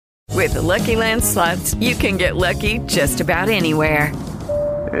With the Lucky Land Slots, you can get lucky just about anywhere.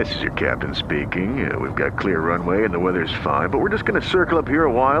 This is your captain speaking. We've got clear runway and the weather's fine, but we're just going to circle up here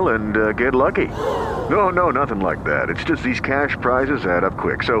a while and get lucky. No, nothing like that. It's just these cash prizes add up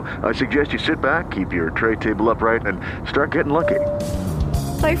quick. So I suggest you sit back, keep your tray table upright, and start getting lucky.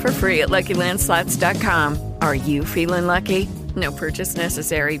 Play for free at LuckyLandSlots.com. Are you feeling lucky? No purchase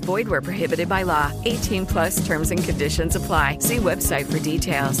necessary. Void where prohibited by law. 18 plus terms and conditions apply. See website for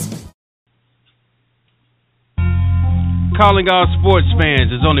details. Calling all sports fans.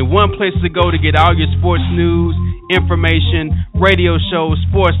 There's only one place to go to get all your sports news, information, radio shows,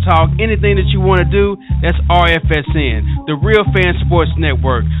 sports talk, anything that you want to do. That's RFSN, the Real Fan Sports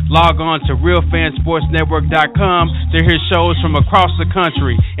Network. Log on to realfansportsnetwork.com to hear shows from across the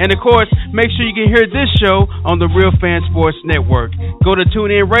country. And of course, make sure you can hear this show on the Real Fan Sports Network. Go to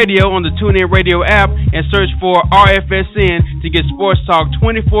TuneIn Radio on the TuneIn Radio app and search for RFSN to get sports talk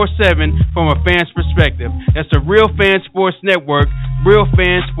 24/7 from a fan's perspective. That's the Real Fan Sports Network,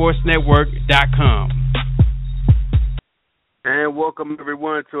 realfansportsnetwork.com. And welcome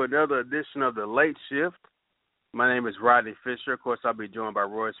everyone to another edition of The Late Shift. My name is Rodney Fisher. Of course, I'll be joined by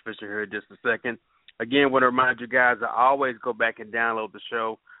Royce Fisher here in just a second. Again, I want to remind you guys to always go back and download the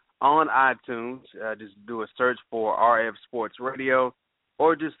show on iTunes. Just do a search for RF Sports Radio,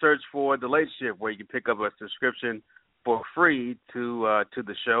 or just search for The Late Shift, where you can pick up a subscription for free to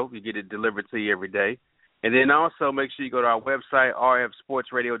the show. You get it delivered to you every day. And then also make sure you go to our website,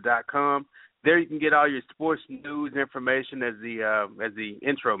 rfsportsradio.com. There you can get all your sports news information, as the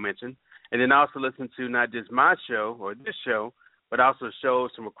intro mentioned. And then also listen to not just my show or this show, but also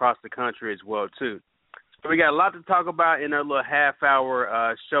shows from across the country as well, too. So we got a lot to talk about in our little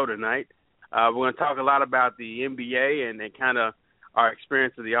half-hour show tonight. We're going to talk a lot about the NBA and kind of our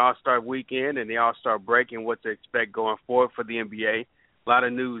experience of the All-Star weekend and the All-Star break and what to expect going forward for the NBA. A lot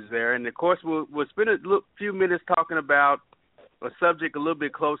of news there. And, of course, we'll spend a few minutes talking about a subject a little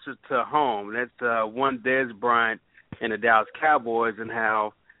bit closer to home. That's one Dez Bryant and the Dallas Cowboys, and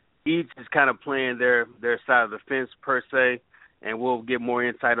how each is kind of playing their side of the fence per se, and we'll get more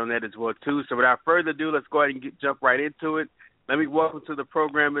insight on that as well, too. So without further ado, let's go ahead and jump right into it. Let me welcome to the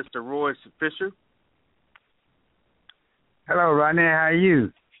program Mr. Royce Fisher. Hello, Rodney. How are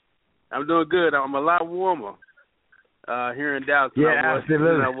you? I'm doing good. I'm a lot warmer here in Dallas than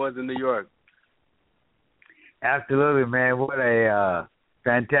I was in New York. Absolutely, man. What a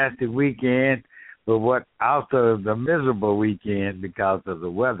fantastic weekend, but what also the miserable weekend because of the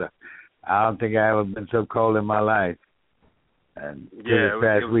weather. I don't think I've ever been so cold in my life. And it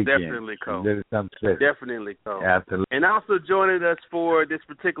was definitely cold. Definitely cold. Absolutely. And also joining us for this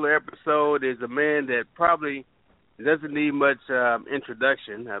particular episode is a man that probably doesn't need much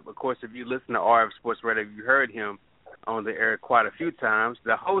introduction. Of course, if you listen to RF Sports Radio, you heard him on the air quite a few times.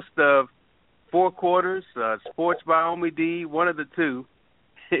 The host of Four Quarters, Sports by Omi D, one of the two.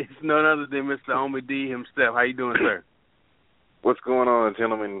 It's none other than Mr. Omi D himself. How you doing, sir? What's going on,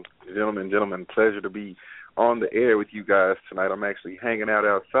 gentlemen? Pleasure to be on the air with you guys tonight. I'm actually hanging out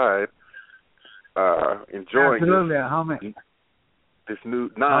outside, enjoying this new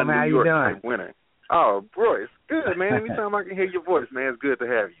non-New York type winter. Oh, bro, it's good, man. Anytime I can hear your voice, man, it's good to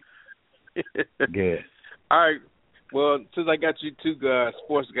have you. Good. All right. Well, since I got you two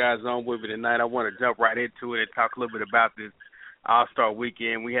sports guys on with me tonight, I want to jump right into it and talk a little bit about this All-Star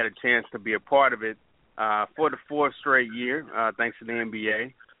weekend. We had a chance to be a part of it for the fourth straight year, thanks to the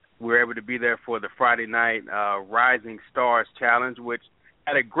NBA. We were able to be there for the Friday night Rising Stars Challenge, which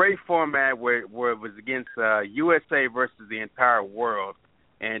had a great format where it was against USA versus the entire world.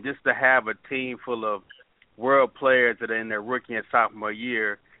 And just to have a team full of world players that are in their rookie and sophomore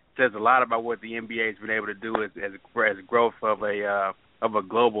year says a lot about what the NBA has been able to do as growth of a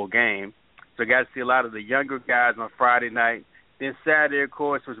global game. So got to see a lot of the younger guys on Friday night. Then Saturday, of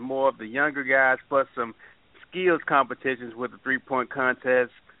course, was more of the younger guys plus some skills competitions with the three-point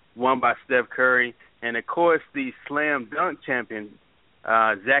contest won by Steph Curry. And, of course, the slam dunk champion,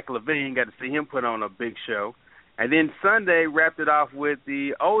 Zach LaVine, got to see him put on a big show. And then Sunday wrapped it off with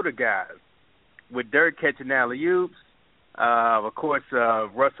the older guys, with Dirk catching alley-oops. Of course,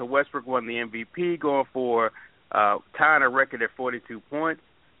 Russell Westbrook won the MVP, going for tying a record at 42 points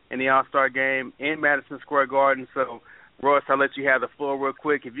in the All-Star game in Madison Square Garden. So, Royce, I'll let you have the floor real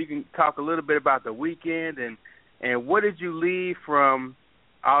quick. If you can talk a little bit about the weekend and what did you leave from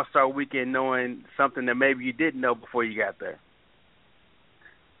All-Star weekend knowing something that maybe you didn't know before you got there?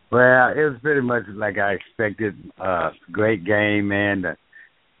 Well, it was pretty much like I expected. Great game, man.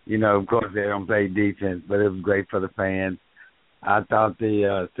 Of course, they don't play defense, but it was great for the fans. I thought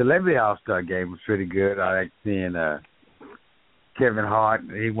the Celebrity All-Star game was pretty good. I like seeing Kevin Hart.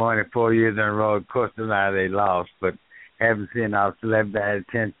 He won it 4 years in a row. Of course, tonight they lost, but haven't seen our celebrity. I had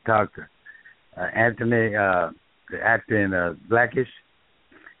a chance to talk to Anthony, the actor in Blackish,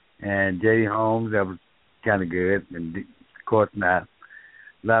 and J.D. Holmes. That was kind of good. And, of course, not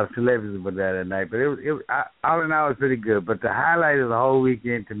a lot of celebrities were there that night. But all in all, it was pretty good. But the highlight of the whole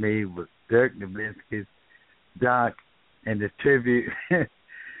weekend to me was Dirk Nowitzki's dunk and the tribute that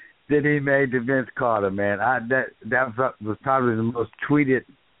he made to Vince Carter, man. That was probably the most tweeted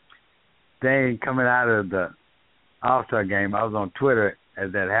thing coming out of the All-Star game. I was on Twitter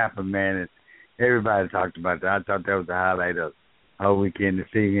as that happened, man, and everybody talked about that. I thought that was the highlight of the whole weekend, to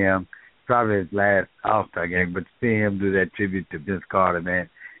see him, probably his last All-Star game, but to see him do that tribute to Vince Carter, man,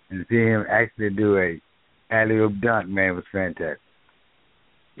 and to see him actually do a alley-oop dunk, man, was fantastic.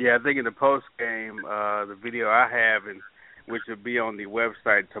 Yeah, I think in the post game, the video I have, and which will be on the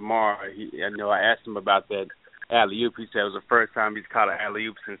website tomorrow, I asked him about that alley-oop. He said it was the first time he's caught an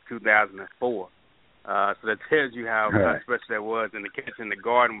alley-oop since 2004. So that tells you how special that was, and the catch in the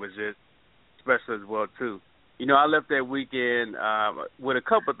garden was just special as well, too. I left that weekend with a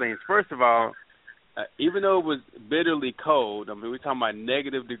couple of things. First of all, even though it was bitterly cold, I mean, we're talking about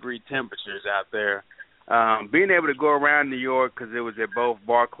negative degree temperatures out there, being able to go around New York, because it was at both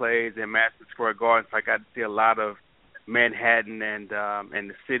Barclays and Madison Square Garden, so I got to see a lot of Manhattan and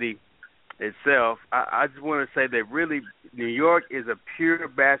the city itself. I just want to say that really New York is a pure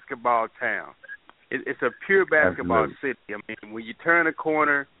basketball town. It's a pure basketball city. I mean, when you turn a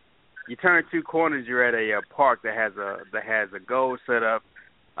corner, you turn two corners, you're at a park that has a goal set up,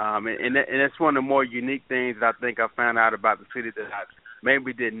 and that's one of the more unique things that I think I found out about the city that I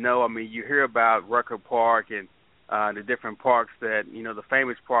maybe didn't know. I mean, you hear about Rucker Park and the different parks that, the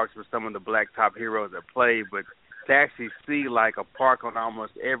famous parks where some of the blacktop heroes have played, but to actually see like a park on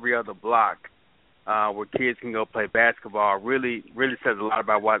almost every other block where kids can go play basketball really says a lot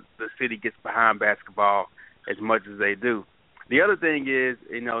about what the city gets behind basketball as much as they do. The other thing is,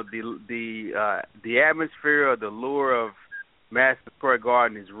 the atmosphere or the lure of Madison Square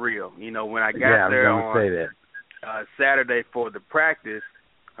Garden is real. When I got there on Saturday for the practice,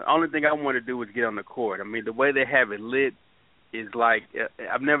 the only thing I wanted to do was get on the court. I mean, the way they have it lit is like,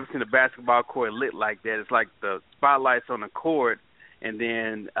 I've never seen a basketball court lit like that. It's like the spotlights on the court, and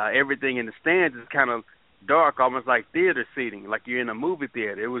then everything in the stands is kind of dark, almost like theater seating, like you're in a movie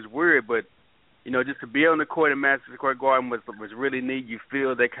theater. It was weird, but just to be on the court in Madison Square Garden was really neat. You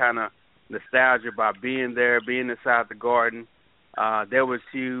feel that kind of nostalgia about being there, being inside the Garden. That was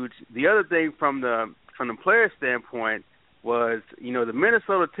huge. The other thing from the player standpoint was, the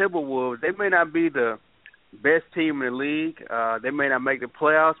Minnesota Timberwolves, they may not be the best team in the league. They may not make the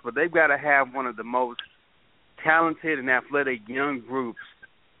playoffs, but they've got to have one of the most talented and athletic young groups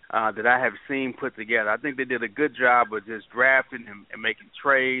that I have seen put together. I think they did a good job of just drafting and making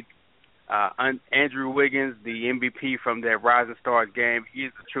trades. Andrew Wiggins, the MVP from that Rising Stars game, he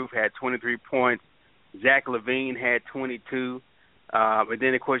is the truth, had 23 points. Zach LaVine had 22. But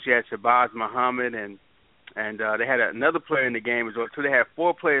then, of course, you had Shabazz Muhammad, and they had another player in the game as well, too. They had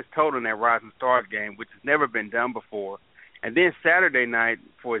 4 players total in that Rising Stars game, which has never been done before. And then Saturday night,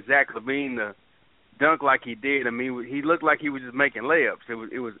 for Zach LaVine to dunk like he did, I mean, he looked like he was just making layups.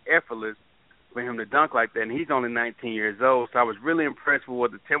 It was effortless for him to dunk like that, and he's only 19 years old. So I was really impressed with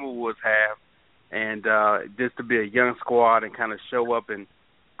what the Timberwolves have, and just to be a young squad and kind of show up. And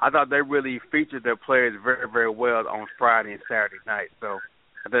I thought they really featured their players very, very well on Friday and Saturday night. So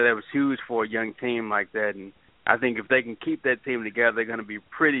I thought that was huge for a young team like that, and I think if they can keep that team together, they're going to be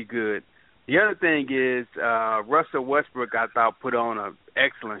pretty good. The other thing is Russell Westbrook, I thought, put on an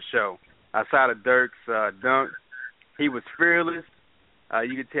excellent show. Outside of Dirk's dunk, he was fearless.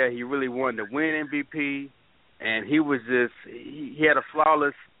 You could tell he really wanted to win MVP, and he was he had a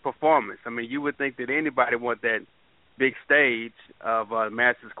flawless performance. I mean, you would think that anybody want that big stage of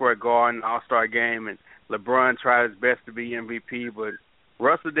Madison Square Garden All-Star game, and LeBron tried his best to be MVP, but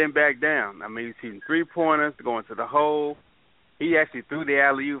Russell didn't back down. I mean, he's shooting three-pointers, going to the hole. He actually threw the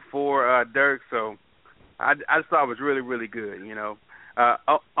alley-oop for Dirk, so I just thought it was really, really good,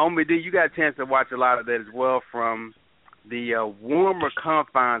 Omi D, you got a chance to watch a lot of that as well from the warmer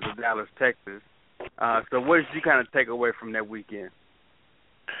confines of Dallas, Texas. So what did you kind of take away from that weekend?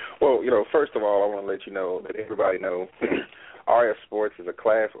 Well, first of all, I want to let you know that everybody know RF Sports is a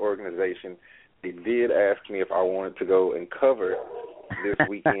class organization. They did ask me if I wanted to go and cover this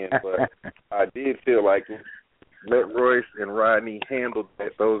weekend, but I did feel like let Royce and Rodney handle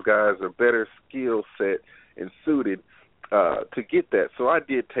that. Those guys are better skill set and suited to get that. So I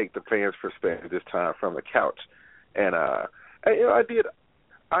did take the fans' perspective this time from the couch. And, I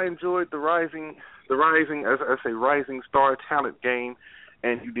I enjoyed the rising rising star talent game,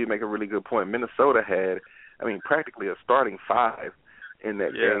 and you did make a really good point. Minnesota had, practically a starting five in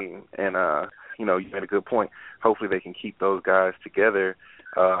that game, and you made a good point. Hopefully they can keep those guys together.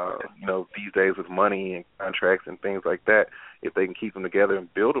 These days with money and contracts and things like that, if they can keep them together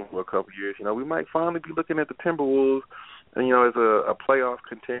and build them for a couple of years, we might finally be looking at the Timberwolves, as a playoff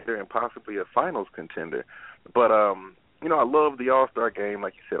contender and possibly a finals contender. But I love the All-Star game.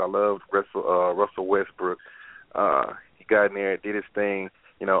 Like you said, I loved Russell Westbrook. He got in there, did his thing.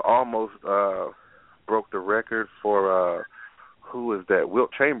 Almost broke the record for who was that?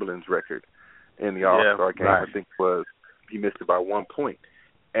 Wilt Chamberlain's record in the All-Star game. Right. I think he missed it by 1 point.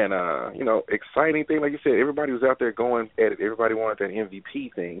 And, exciting thing, like you said, everybody was out there going at it. Everybody wanted that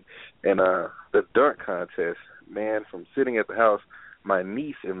MVP thing. And the dunk contest, man, from sitting at the house, my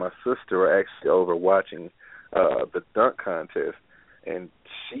niece and my sister were actually over watching the dunk contest. And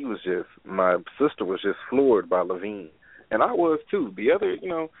my sister was just floored by Levine. And I was too. The other,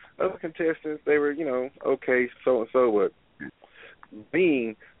 other contestants, they were, okay, so-and-so, but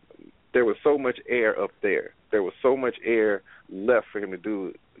Levine, there was so much air up there. There was so much air left for him to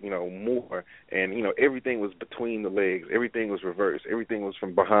do, more. And, everything was between the legs. Everything was reversed. Everything was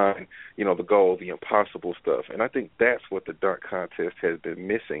from behind, the goal, the impossible stuff. And I think that's what the dunk contest has been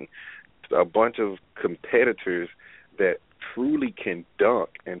missing. A bunch of competitors that truly can dunk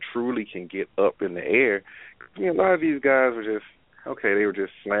and truly can get up in the air. A lot of these guys were just, they were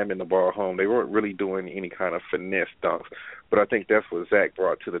just slamming the ball home. They weren't really doing any kind of finesse dunks. But I think that's what Zach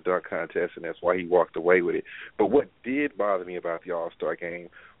brought to the dunk contest, and that's why he walked away with it. But what did bother me about the All-Star game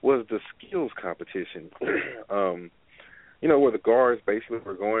was the skills competition. Where the guards basically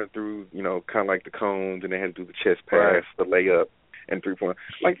were going through, kind of like the cones, and they had to do the chest pass, the layup, and three-point.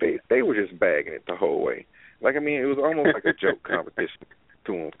 Like, they were just bagging it the whole way. Like, it was almost like a joke competition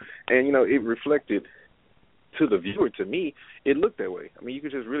to them. And, it reflected to the viewer, to me, it looked that way. You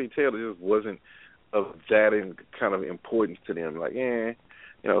could just really tell it just wasn't of that kind of importance to them. Like,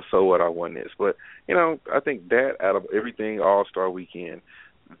 so what, I won this. But, I think that out of everything All-Star Weekend,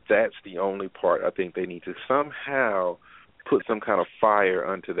 that's the only part I think they need to somehow put some kind of fire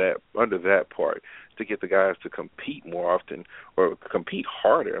under that part to get the guys to compete more often or compete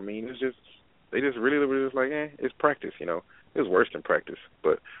harder. They just really were just like, it's practice, It's worse than practice.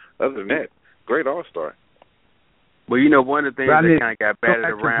 But other than that, great All-Star. Well, one of the things that kind of got batted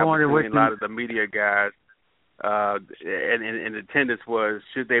around between a lot of the media guys and in attendance was,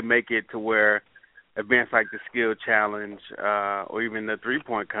 should they make it to where events like the skill challenge or even the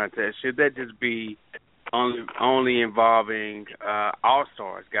three-point contest, should that just be only involving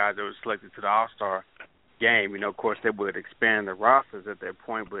all-stars, guys that were selected to the all-star game? Of course, they would expand the rosters at that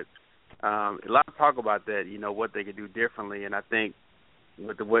point, but a lot of talk about that, what they could do differently, and I think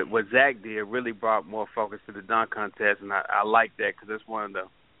what Zach did really brought more focus to the dunk contest, and I like that because it's one of the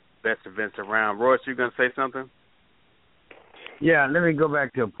best events around. Royce, you going to say something? Yeah, let me go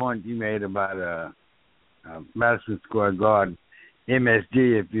back to a point you made about Madison Square Garden,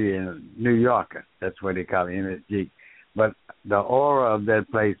 MSG, if you're in New Yorker. That's what they call it, MSG. But the aura of that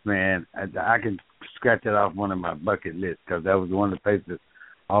place, man, I can scratch it off one of my bucket lists because that was one of the places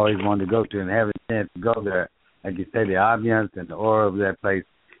I always wanted to go to, and having a chance to go there, like you say, the ambiance and the aura of that place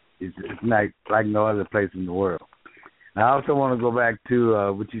is like no other place in the world. And I also want to go back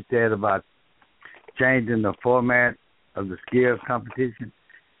to what you said about changing the format of the skills competition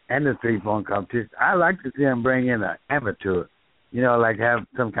and the three-point competition. I like to see them bring in an amateur, like have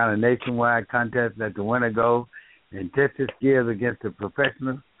some kind of nationwide contest that the winner go and test his skills against the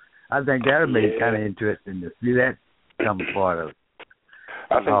professionals. I think that would be kind of interesting to see that become a part of it.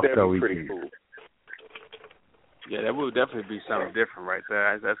 I think that would be pretty cool. Yeah, that would definitely be something different right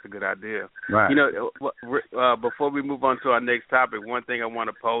there. That's a good idea. Right. Before we move on to our next topic, one thing I want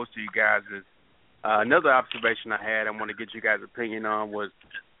to pose to you guys is another observation I had. I want to get you guys' opinion on was,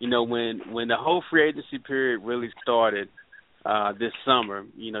 when the whole free agency period really started this summer,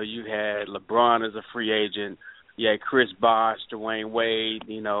 you had LeBron as a free agent, you had Chris Bosh, Dwayne Wade,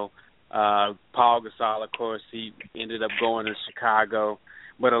 Paul Gasol, of course, he ended up going to Chicago.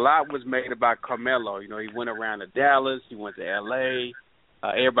 But a lot was made about Carmelo. He went around to Dallas. He went to L.A.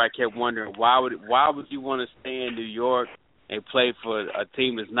 Everybody kept wondering, why would you want to stay in New York and play for a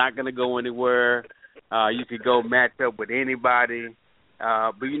team that's not going to go anywhere? You could go match up with anybody.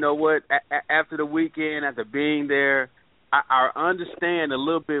 But you know what? After the weekend, after being there, I understand a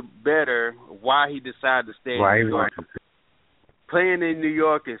little bit better why he decided to stay in New York. Playing in New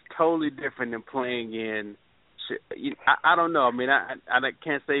York is totally different than playing in I don't know. I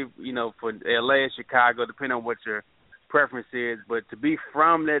can't say, for L.A. and Chicago, depending on what your preference is, but to be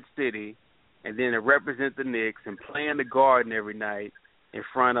from that city and then to represent the Knicks and play in the Garden every night in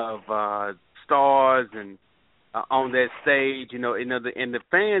front of stars and on that stage, and the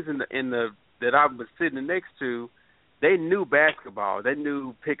fans that I was sitting next to, they knew basketball. They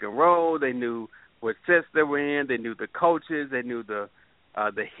knew pick and roll. They knew what sets they were in. They knew the coaches. They knew the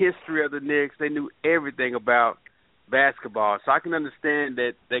history of the Knicks. They knew everything about basketball. So I can understand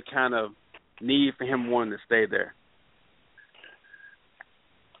that kind of need for him wanting to stay there.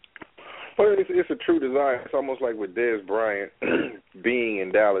 Well, it's a true desire. It's almost like with Dez Bryant being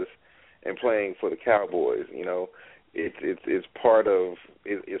in Dallas and playing for the Cowboys. It's part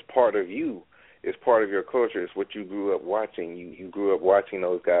of you. It's part of your culture. It's what you grew up watching. You grew up watching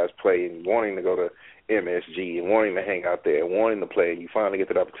those guys play and wanting to go to MSG and wanting to hang out there and wanting to play. And you finally get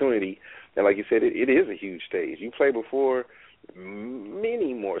that opportunity. And like you said, it is a huge stage. You play before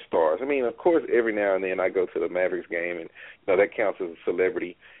many more stars. I mean, of course, every now and then I go to the Mavericks game, and that counts as a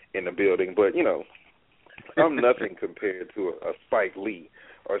celebrity in the building. But, I'm nothing compared to a Spike Lee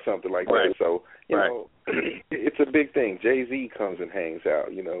or something like that. So, it's a big thing. Jay-Z comes and hangs out.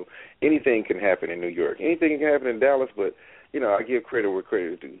 Anything can happen in New York. Anything can happen in Dallas, but, I give credit where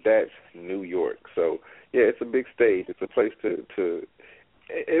credit is due. That's New York. So, yeah, it's a big stage. It's a place to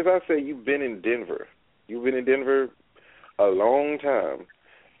as I say, you've been in Denver. You've been in Denver a long time,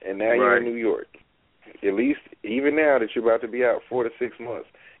 and now you're in New York. At least, even now that you're about to be out 4 to 6 months,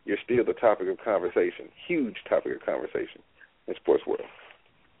 you're still the topic of conversation, huge topic of conversation in sports world.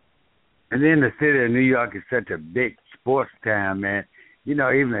 And then the city of New York is such a big sports town, man.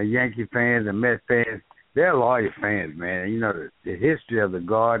 Even the Yankee fans and Mets fans, they're loyal fans, man. The history of the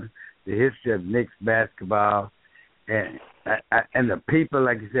Garden, the history of Knicks basketball, and the people,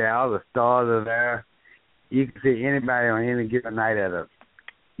 like you said, all the stars are there. You can see anybody on any given night at a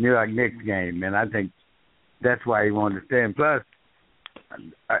New York Knicks game, man. I think that's why he wanted to stay. And plus,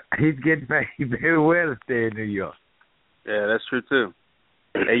 he's getting paid very well to stay in New York. Yeah, that's true, too.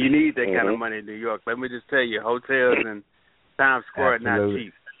 And you need that kind of money in New York. Let me just tell you, hotels in Times Square are not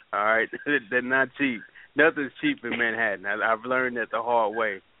cheap, all right? They're not cheap. Nothing's cheap in Manhattan. I've learned that the hard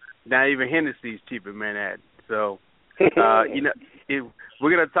way. Not even Hennessy's cheap in Manhattan. So,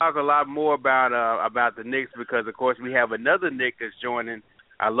 we're going to talk a lot more about the Knicks because, of course, we have another Knick that's joining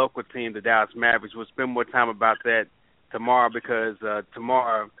our local team, the Dallas Mavericks. We'll spend more time about that tomorrow because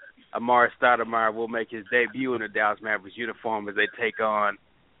tomorrow Amari Stoudemire will make his debut in the Dallas Mavericks uniform as they take on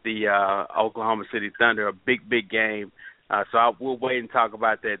the Oklahoma City Thunder, a big, big game. We'll wait and talk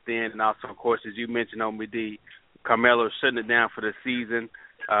about that then. And also, of course, as you mentioned on MD, Carmelo shutting it down for the season.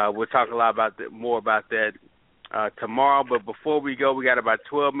 We'll talk a lot more about that tomorrow. But before we go, we got about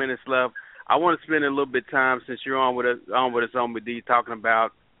 12 minutes left. I want to spend a little bit of time, since you're on with us on MD, talking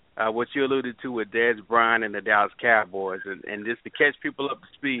about what you alluded to with Dez Bryant and the Dallas Cowboys. And just to catch people up to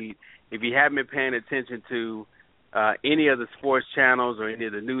speed, if you haven't been paying attention to any of the sports channels or any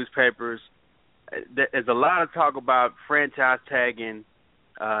of the newspapers, there's a lot of talk about franchise tagging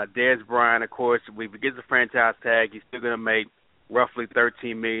Dez Bryant. Of course, if he gets a franchise tag, he's still going to make roughly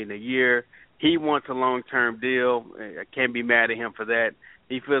 $13 million a year. He wants a long-term deal. I can't be mad at him for that.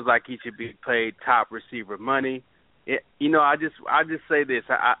 He feels like he should be paid top receiver money. I just say this.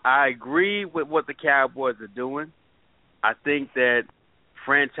 I agree with what the Cowboys are doing. I think that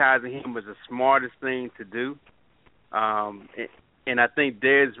franchising him was the smartest thing to do. And I think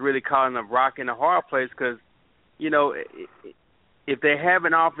Dez really caught in a rock in a hard place because, if they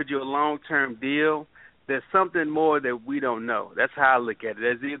haven't offered you a long-term deal, there's something more that we don't know. That's how I look at it.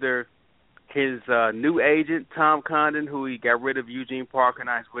 There's either his new agent, Tom Condon, who he got rid of Eugene Parker, and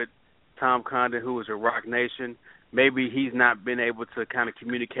I was with Tom Condon, who was a Rock Nation. Maybe he's not been able to kind of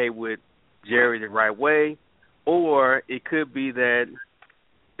communicate with Jerry the right way, or it could be that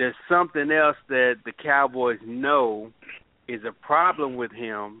there's something else that the Cowboys know is a problem with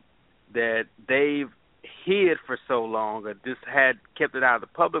him that they've hid for so long or just had kept it out of the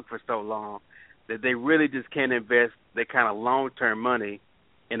public for so long that they really just can't invest that kind of long-term money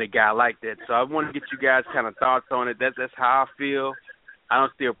in a guy like that. So I want to get you guys kind of thoughts on it. That's how I feel. I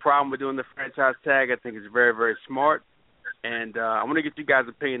don't see a problem with doing the franchise tag. I think it's very, very smart. And I want to get you guys'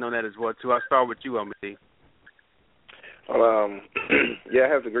 opinion on that as well, too. I'll start with you, Amity. Well, I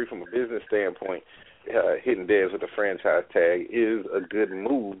have to agree from a business standpoint. Hitting Dez with a franchise tag is a good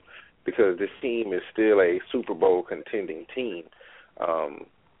move because this team is still a Super Bowl contending team.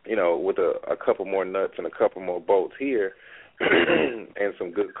 With a couple more nuts and a couple more bolts here and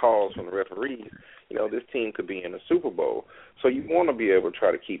some good calls from the referees, this team could be in a Super Bowl. So you want to be able to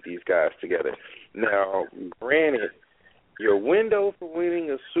try to keep these guys together. Now, granted, your window for winning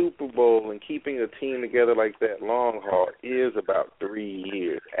a Super Bowl and keeping a team together like that long haul is about 3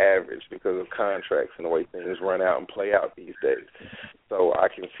 years average because of contracts and the way things run out and play out these days. So I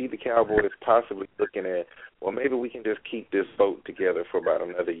can see the Cowboys possibly looking at, well, maybe we can just keep this boat together for about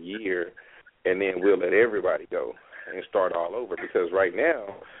another year, and then we'll let everybody go and start all over, because right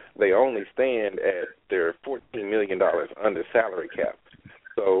now they only stand at their $14 million under salary cap.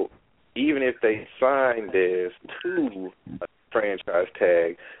 So even if they sign Dez to a franchise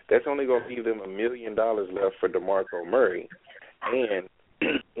tag, that's only going to leave them $1 million left for DeMarco Murray and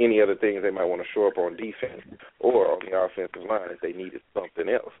any other things they might want to shore up on defense or on the offensive line if they needed something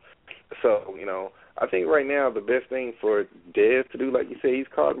else. So, I think right now the best thing for Dez to do, like you say, he's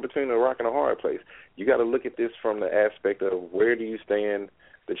caught in between a rock and a hard place. You got to look at this from the aspect of where do you stand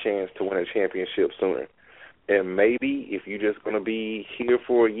the chance to win a championship sooner. And maybe if you're just going to be here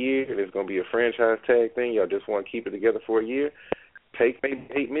for a year and it's going to be a franchise tag thing, y'all just want to keep it together for a year, take maybe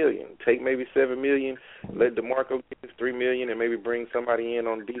 $8 million, take maybe $7 million, let DeMarco get his $3 million, and maybe bring somebody in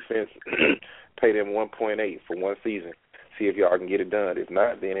on defense, pay them $1.8 for one season. See if y'all can get it done. If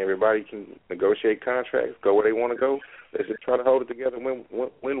not, then everybody can negotiate contracts, go where they want to go. Let's just try to hold it together and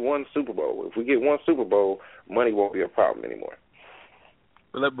win one Super Bowl. If we get one Super Bowl, money won't be a problem anymore.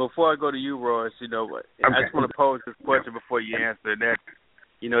 But before I go to you, Royce, I just want to pose this question before you answer that.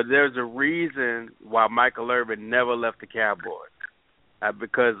 There's a reason why Michael Irvin never left the Cowboys,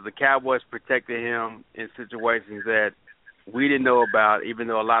 because the Cowboys protected him in situations that we didn't know about, even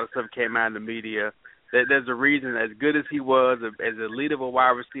though a lot of stuff came out in the media. There's a reason, as good as he was, as elite of a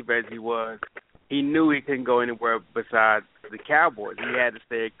wide receiver as he was, he knew he couldn't go anywhere besides the Cowboys. He had to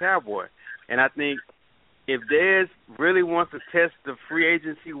stay a Cowboy. And I think if Dez really wants to test the free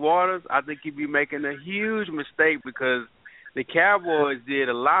agency waters, I think he'd be making a huge mistake, because the Cowboys did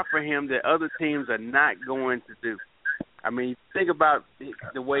a lot for him that other teams are not going to do. I mean, think about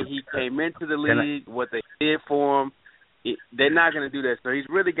the way he came into the league, what they did for him. They're not going to do that. So he's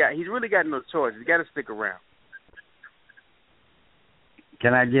really got no choice. He's got to stick around.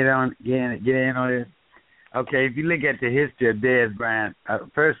 Can I get in on this? Okay, if you look at the history of Dez Bryant,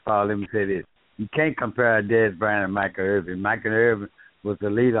 first of all, let me say this. You can't compare Dez Bryant and Michael Irvin. Michael Irvin was the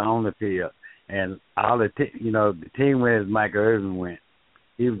leader on the field, and all the team went as Michael Irvin went.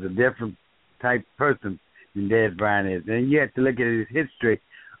 He was a different type person than Dez Bryant is. And you have to look at his history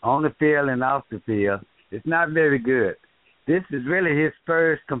on the field and off the field. It's not very good. This is really his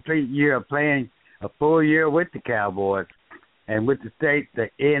first complete year of playing a full year with the Cowboys, and with the state the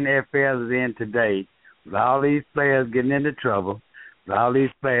NFL is in today, with all these players getting into trouble, with all these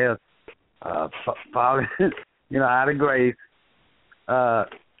players falling, out of grace,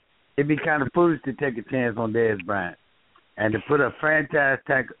 it'd be kind of foolish to take a chance on Dez Bryant. And to put a franchise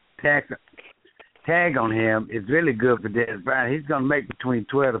tag on him is really good for Dez Bryant. He's going to make between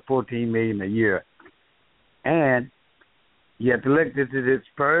 $12 to $14 million a year. And you have to look, this is his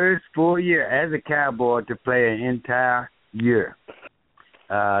first full year as a Cowboy to play an entire year.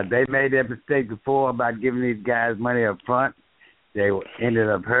 They made that mistake before about giving these guys money up front. They ended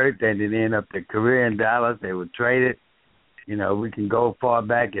up hurt. They didn't end up their career in Dallas. They were traded. We can go far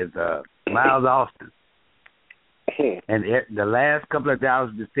back as Miles Austin. And the last couple of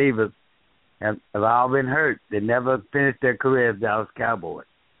Dallas receivers have all been hurt. They never finished their career as Dallas Cowboys.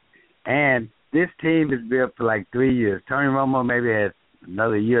 And this team is built for like 3 years. Tony Romo maybe has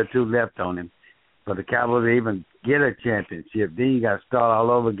another year or two left on him for the Cowboys to even get a championship. Then you got to start all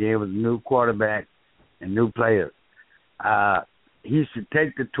over again with a new quarterback and new players. He should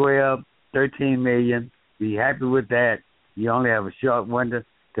take the $12, $13 million, be happy with that. You only have a short window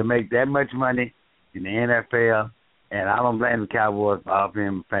to make that much money in the NFL, and I don't blame the Cowboys for offering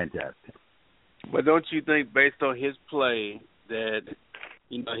him a franchise. But don't you think, based on his play, that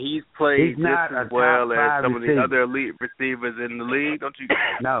he's played just as well as some of the other elite receivers in the league? Don't you?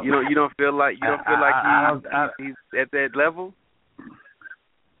 No. You don't feel like he's at that level?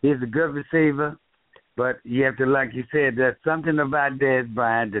 He's a good receiver. But you have to, like you said, there's something about Dez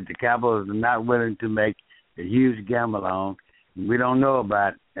Bryant that the Cowboys are not willing to make a huge gamble on. We don't know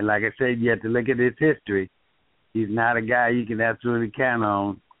about. And like I said, you have to look at his history. He's not a guy you can absolutely count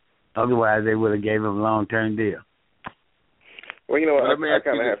on. Otherwise, they would have gave him a long-term deal. Well, I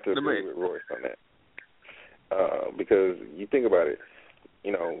kind of have to agree with Royce on that. Because you think about it,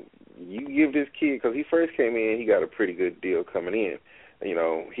 you give this kid, because he first came in, he got a pretty good deal coming in.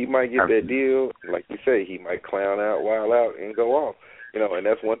 He might get that deal, like you say, he might clown out, wild out, and go off. And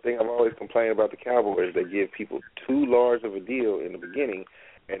that's one thing I've always complained about the Cowboys. They give people too large of a deal in the beginning,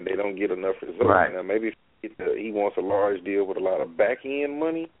 and they don't get enough results. Right. Now, maybe he wants a large deal with a lot of back-end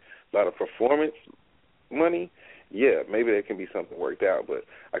money, a lot of performance money, yeah, maybe that can be something worked out. But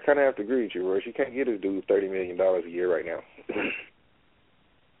I kind of have to agree with you, Royce. You can't get a dude $30 million a year right now.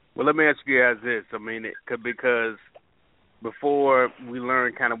 Well, let me ask you guys this. I mean, because before we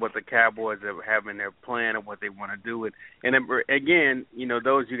learn kind of what the Cowboys have in their plan and what they want to do. And again, you know,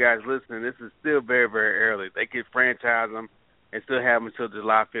 those you guys listening, this is still very, very early. They could franchise him and still have him until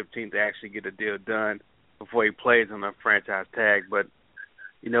July 15th to actually get a deal done before he plays on a franchise tag. But,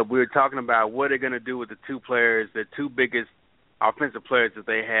 you know, we were talking about what they're going to do with the two players, the two biggest offensive players that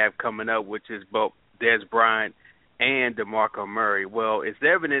they have coming up, which is both Dez Bryant and DeMarco Murray. Well, it's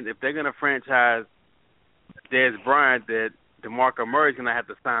evident if they're going to franchise Dez Bryant that DeMarco Murray's going to have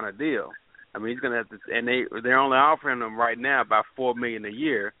to sign a deal. I mean, he's going to have to, and they're only offering him right now about $4 million a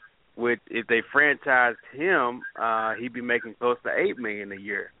year. Which, if they franchised him, he'd be making close to $8 million a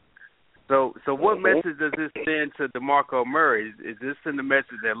year. So what message does this send to DeMarco Murray? Is this send the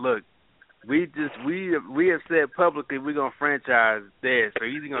message that look, we have said publicly we're going to franchise Dez, so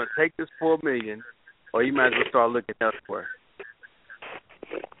either going to take this $4 million, or you might as well start looking elsewhere.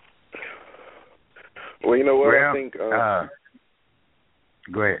 Well, you know what? Well, I think.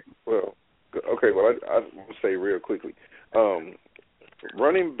 Go ahead. Well, okay. Well, I will say real quickly.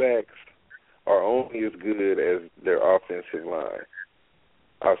 Running backs are only as good as their offensive line.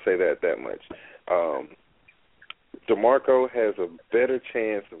 I'll say that much. DeMarco has a better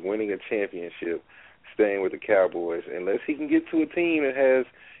chance of winning a championship staying with the Cowboys unless he can get to a team that has,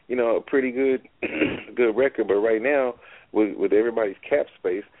 you know, a pretty good record. But right now, with everybody's cap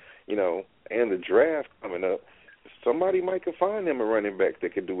space, you know, and the draft coming up, somebody might could find him a running back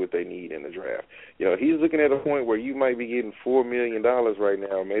that could do what they need in the draft. You know, he's looking at a point where you might be getting $4 million right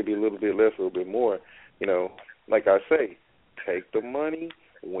now, maybe a little bit less, a little bit more. You know, like I say, take the money,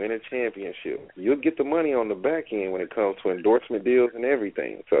 win a championship. You'll get the money on the back end when it comes to endorsement deals and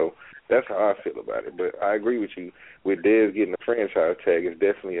everything. So that's how I feel about it. But I agree with you. With Dez getting a franchise tag, it's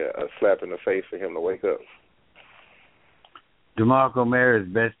definitely a slap in the face for him to wake up. DeMarco Murray's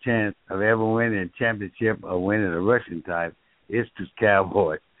best chance of ever winning a championship or winning a rushing type is to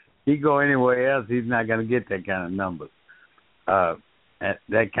Cowboys. He go anywhere else, he's not going to get that kind of numbers,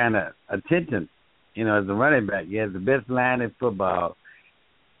 that kind of attention. You know, as a running back, he has the best line in football.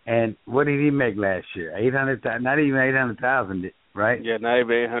 And what did he make last year? 800,000, not even 800,000, right? Yeah, not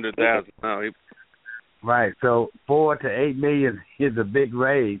even 800,000. No. Right. So $4 to $8 million is a big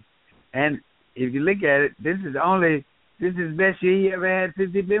raise. And if you look at it, this is the best year he ever had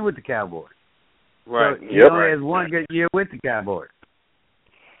since he's been with the Cowboys. Right. So he only has one good year with the Cowboys.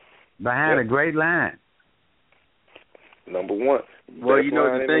 Behind a great line. Number one. Well, you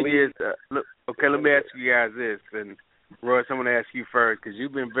know, the thing is, look, okay, let me ask you guys this. And, Royce, I'm going to ask you first because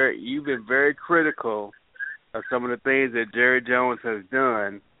you've been very critical of some of the things that Jerry Jones has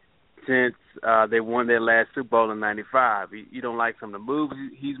done since they won their last Super Bowl in '95. You don't like some of the moves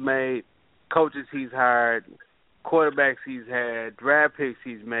he's made, coaches he's hired, quarterbacks he's had, draft picks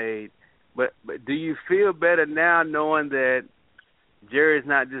he's made. But do you feel better now knowing that Jerry's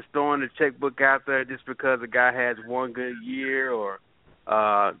not just throwing the checkbook out there just because a guy has one good year or,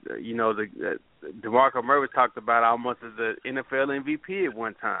 you know, DeMarco Murray talked about almost as the NFL MVP at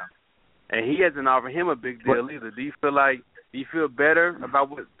one time. And he hasn't offered him a big deal either. Do you feel better about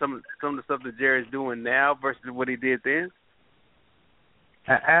what some of the stuff that Jerry's doing now versus what he did then?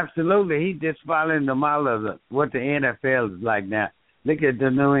 Absolutely. He's just following the model of what the NFL is like now. Look at the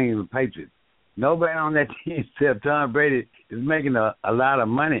New England Patriots. Nobody on that team except Tom Brady is making a lot of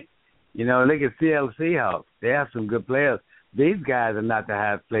money. You know, look at Seattle Seahawks. They have some good players. These guys are not the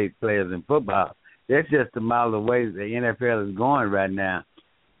highest paid players in football. That's just the model of ways the NFL is going right now.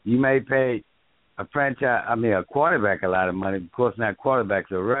 You may pay a quarterback a lot of money. Of course, not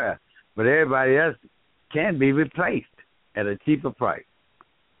quarterbacks are rare, but everybody else can be replaced at a cheaper price.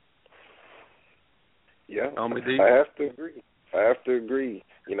 Yeah, I have to agree.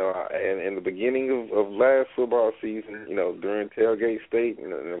 You know, and in the beginning of last football season, you know, during Tailgate State,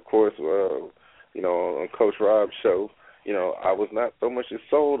 and of course, you know, on Coach Rob's show, you know, I was not so much as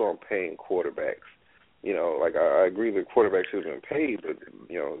sold on paying quarterbacks. You know, like I agree that quarterbacks should have been paid, but,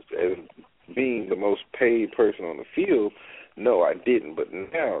 you know, as being the most paid person on the field, no, I didn't. But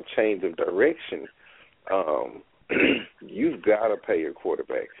now, change of direction, you've got to pay your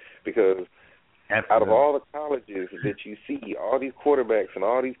quarterback because out of all the colleges that you see, all these quarterbacks and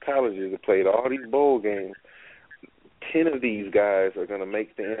all these colleges that played all these bowl games, 10 of these guys are going to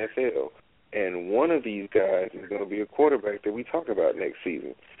make the NFL. And one of these guys is going to be a quarterback that we talk about next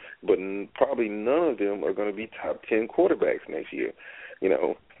season. But probably none of them are going to be top 10 quarterbacks next year. You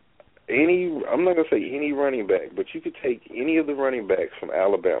know, I'm not going to say any running back, but you could take any of the running backs from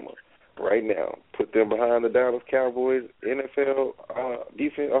Alabama, right now. Put them behind the Dallas Cowboys NFL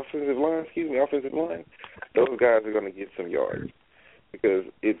offensive line. Those guys are going to get some yards because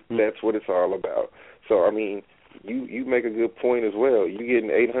that's what it's all about. So, I mean, you make a good point as well. You getting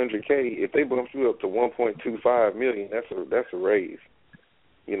 $800K. If they bump you up to $1.25 million, that's a raise.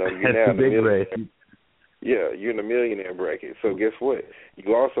 You know, you're now a big raise. Yeah, you're in the millionaire bracket. So guess what?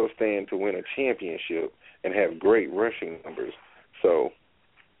 You also stand to win a championship and have great rushing numbers. So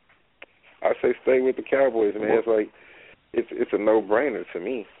I say stay with the Cowboys, man. It's like it's a no-brainer to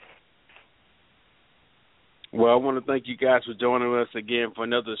me. Well, I want to thank you guys for joining us again for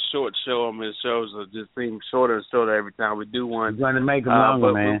another short show. I mean, the shows are just seem shorter and shorter every time we do one. We're going to make them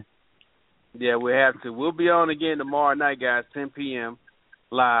longer, man. Yeah, we have to. We'll be on again tomorrow night, guys, 10 p.m.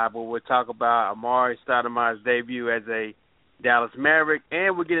 live, where we'll talk about Amari Stoudemire's debut as a Dallas Maverick,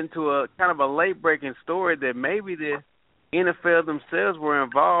 and we'll get into a kind of a late-breaking story that maybe the NFL themselves were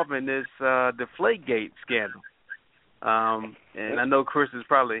involved in this Deflategate scandal. And I know Chris is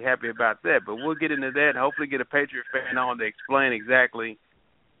probably happy about that, but we'll get into that and hopefully get a Patriot fan on to explain exactly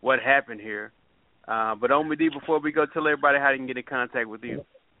what happened here. But Omi D, before we go, tell everybody how they can get in contact with you.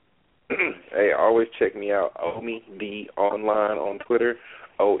 Hey, always check me out, Omi D online on Twitter,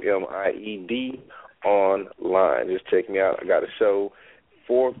 OMIED online. Just check me out. I got a show,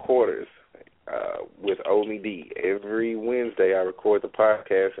 4 Quarters, with Omi D. Every Wednesday I record the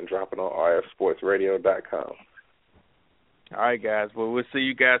podcast and drop it on rfsportsradio.com. All right, guys. Well, we'll see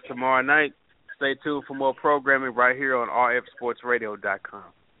you guys tomorrow night. Stay tuned for more programming right here on rfsportsradio.com.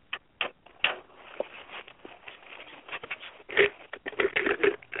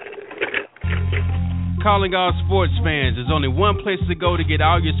 Calling all sports fans. There's only one place to go to get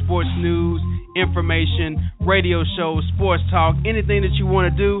all your sports news, information, radio shows, sports talk, anything that you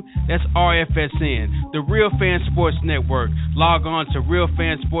want to do. That's RFSN, the Real Fan Sports Network. Log on to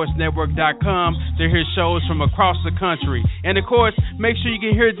realfansportsnetwork.com to hear shows from across the country. And, of course, make sure you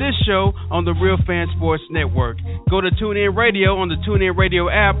can hear this show on the Real Fan Sports Network. Go to TuneIn Radio on the TuneIn Radio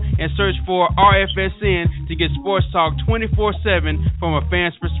app and search for RFSN to get sports talk 24/7 from a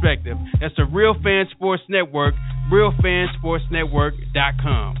fan's perspective. That's the Real Fan Sports Network,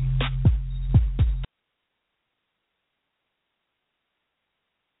 realfansportsnetwork.com.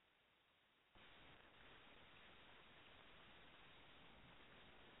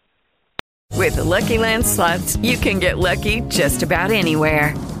 With the Lucky Land Slots, you can get lucky just about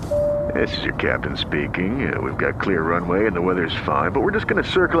anywhere. This is your captain speaking. We've got clear runway and the weather's fine, but we're just going to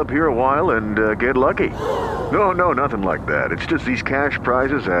circle up here a while and get lucky. No, nothing like that. It's just these cash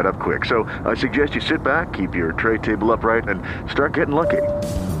prizes add up quick. So I suggest you sit back, keep your tray table upright, and start getting lucky.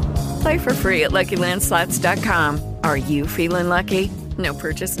 Play for free at LuckyLandSlots.com. Are you feeling lucky? No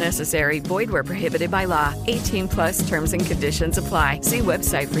purchase necessary. Void where prohibited by law. 18+ terms and conditions apply. See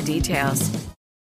website for details.